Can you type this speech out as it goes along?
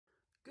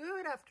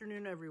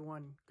afternoon,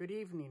 everyone. Good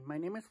evening. My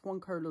name is Juan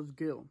Carlos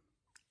Gil,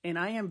 and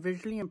I am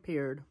visually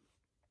impaired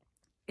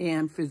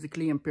and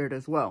physically impaired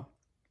as well.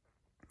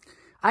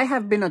 I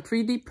have been a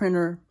 3D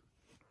printer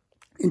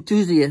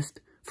enthusiast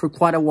for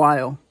quite a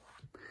while.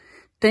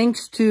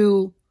 Thanks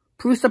to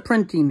Prusa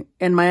Printing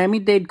and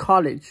Miami-Dade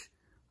College,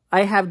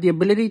 I have the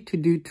ability to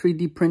do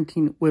 3D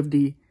printing with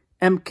the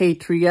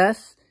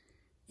mk3s,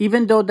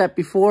 even though that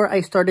before I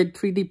started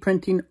 3D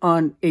printing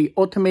on a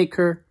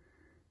Ultimaker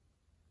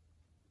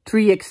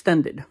 3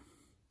 Extended.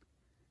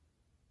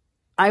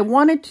 I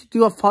wanted to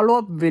do a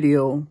follow-up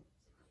video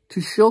to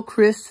show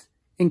Chris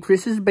in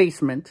Chris's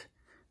basement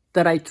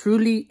that I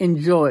truly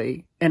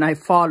enjoy and I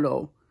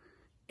follow,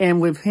 and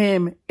with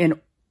him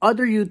and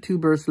other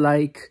YouTubers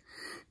like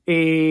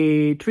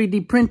a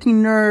 3D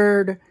printing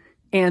nerd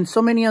and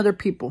so many other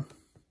people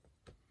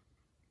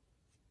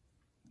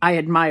I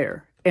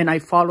admire and I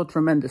follow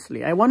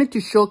tremendously. I wanted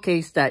to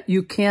showcase that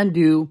you can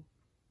do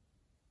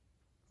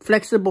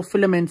flexible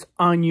filaments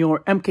on your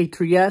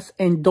mk3s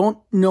and don't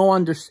know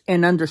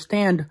and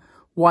understand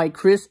why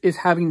Chris is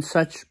having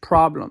such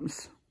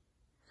problems.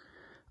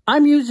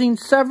 I'm using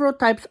several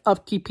types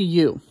of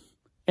TPU,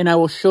 and I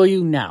will show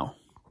you now.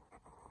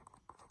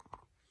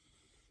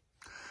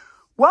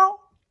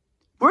 Well,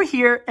 we're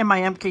here in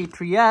my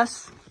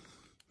mk3s,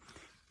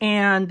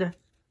 and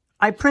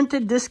I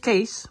printed this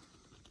case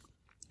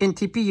in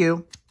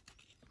TPU.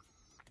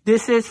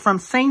 This is from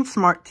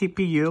Smart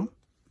TPU.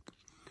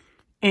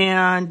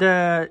 And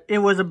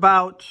it was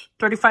about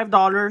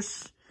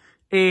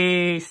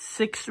 $35,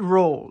 6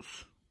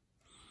 rolls.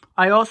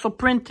 I also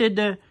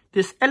printed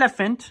this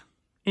elephant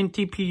in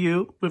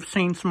TPU with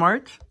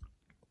Smart.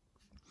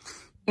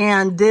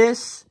 And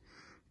this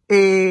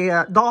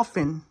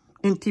dolphin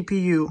in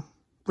TPU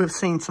with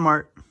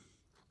Smart.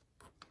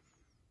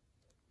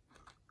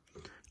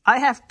 I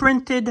have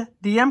printed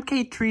the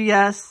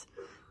mk3s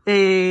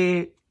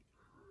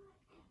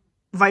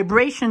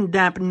vibration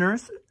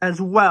dampeners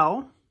as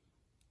well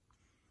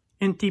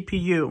in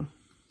TPU.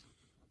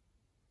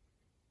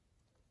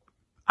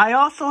 I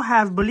also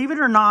have, believe it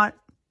or not,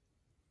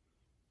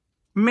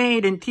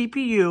 made in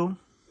TPU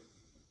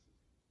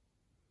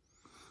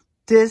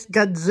this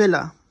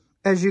Godzilla,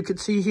 as you could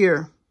see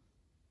here.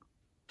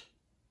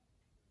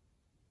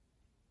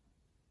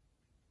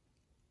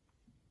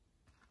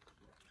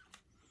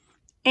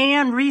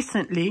 And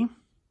recently,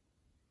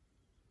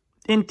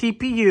 in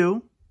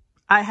TPU,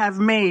 I have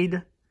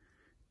made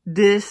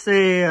this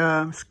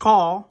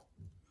skull,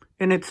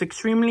 and it's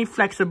extremely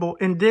flexible,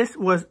 and this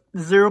was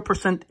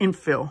 0%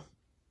 infill.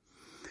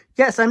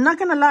 Yes, I'm not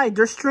gonna lie,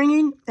 there's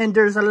stringing and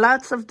there's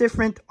lots of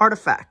different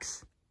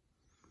artifacts.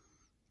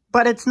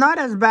 But it's not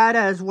as bad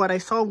as what I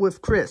saw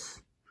with Chris.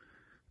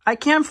 I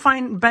can't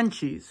find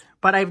benchies,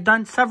 but I've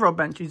done several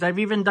benchies. I've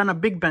even done a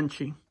big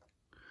benchy.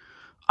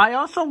 I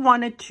also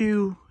wanted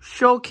to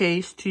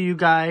showcase to you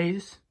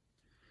guys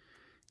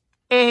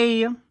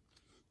a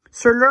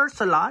Sir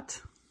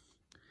Lancelot.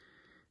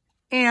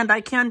 And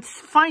I can't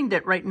find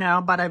it right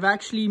now, but I've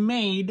actually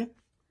made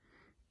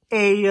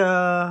a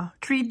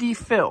 3D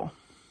fill.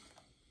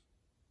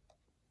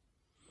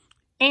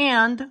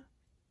 And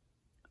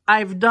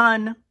I've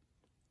done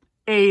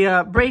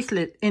a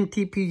bracelet in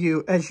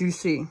TPU, as you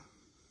see.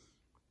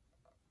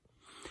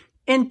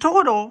 In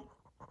total,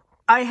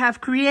 I have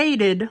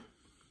created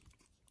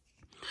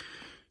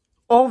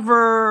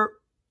over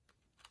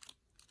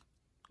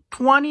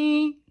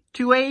 20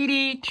 to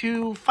 80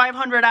 to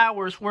 500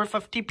 hours worth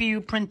of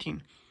TPU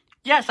printing.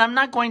 Yes, I'm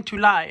not going to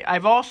lie.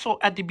 I've also,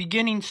 at the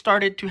beginning,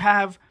 started to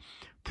have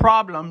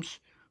problems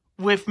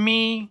with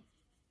me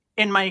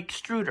in my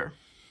extruder.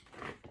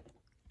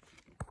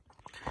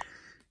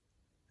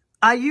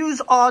 I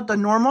use all the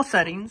normal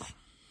settings,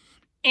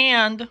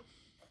 and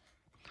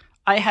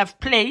I have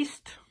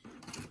placed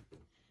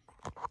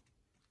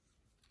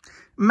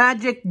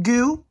magic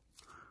goo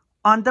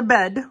on the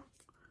bed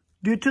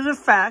due to the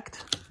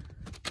fact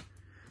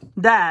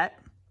that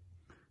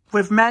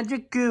with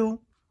magic goo,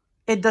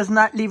 it does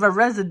not leave a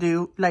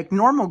residue like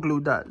normal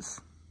glue does.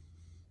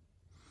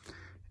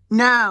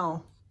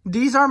 Now,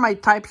 these are my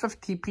types of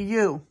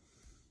TPU.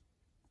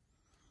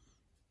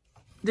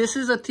 This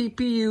is a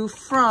TPU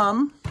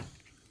from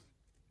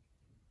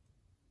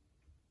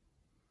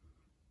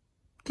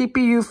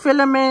TPU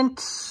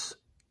Filaments.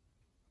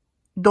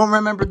 Don't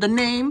remember the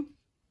name.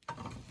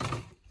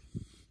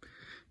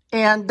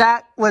 And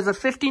that was a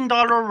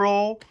 $15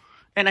 roll.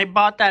 And I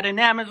bought that in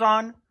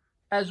Amazon,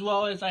 as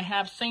well as I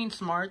have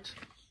Smart.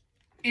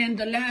 And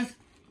the last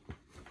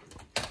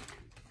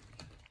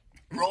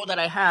roll that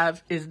I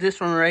have is this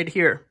one right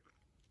here.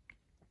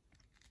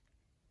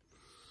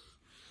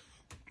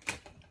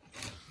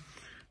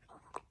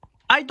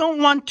 I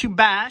don't want to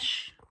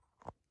bash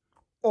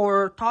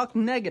or talk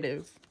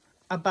negative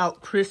about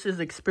Chris's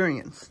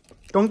experience.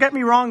 Don't get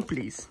me wrong,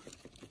 please.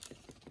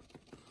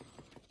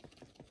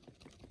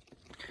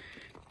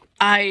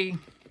 I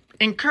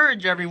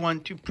encourage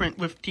everyone to print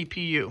with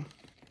TPU.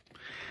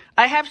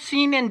 I have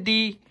seen in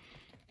the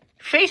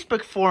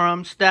Facebook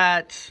forums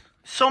that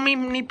so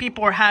many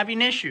people are having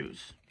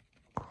issues.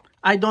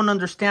 I don't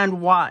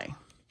understand why.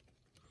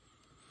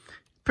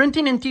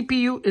 Printing in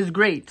TPU is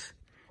great.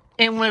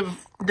 And with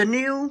the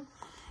new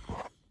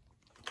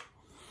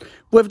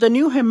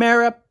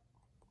Hemera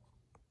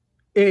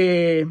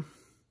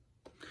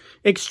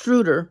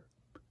extruder,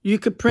 you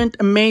could print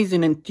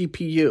amazing in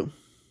TPU.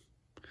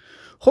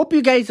 Hope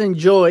you guys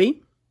enjoy.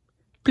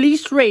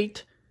 Please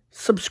rate,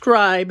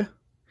 subscribe,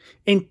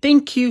 and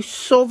thank you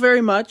so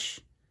very much.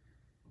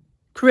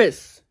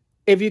 Chris,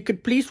 if you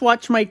could please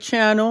watch my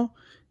channel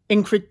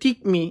and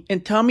critique me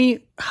and tell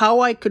me how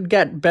I could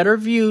get better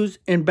views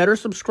and better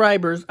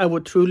subscribers, I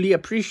would truly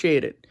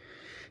appreciate it.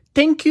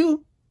 Thank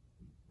you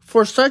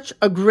for such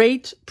a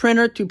great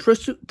printer to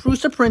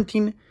Prusa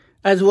Printing,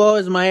 as well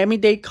as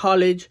Miami-Dade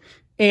College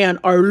and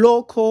our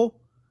local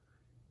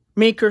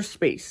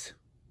makerspace.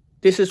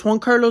 This is Juan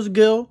Carlos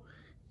Gil,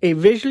 a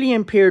visually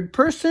impaired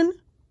person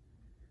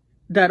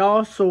that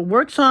also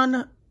works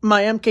on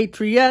my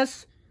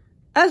mk3s,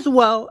 as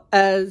well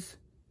as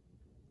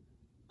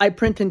I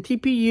print in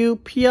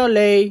TPU,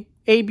 PLA,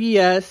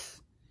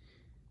 ABS,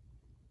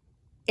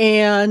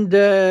 and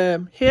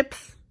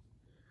HIPS,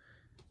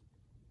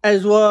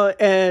 as well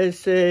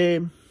as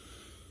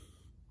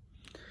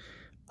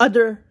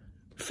other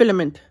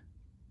filament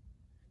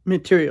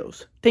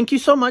materials. Thank you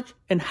so much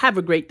and have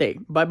a great day.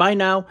 Bye-bye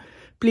now.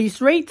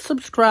 Please rate,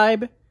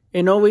 subscribe,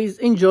 and always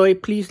enjoy.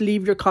 Please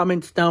leave your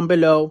comments down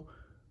below.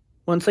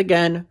 Once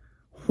again,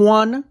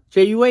 Juan,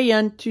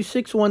 Juan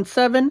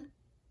 2617,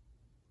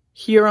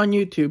 here on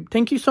YouTube.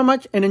 Thank you so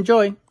much and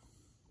enjoy.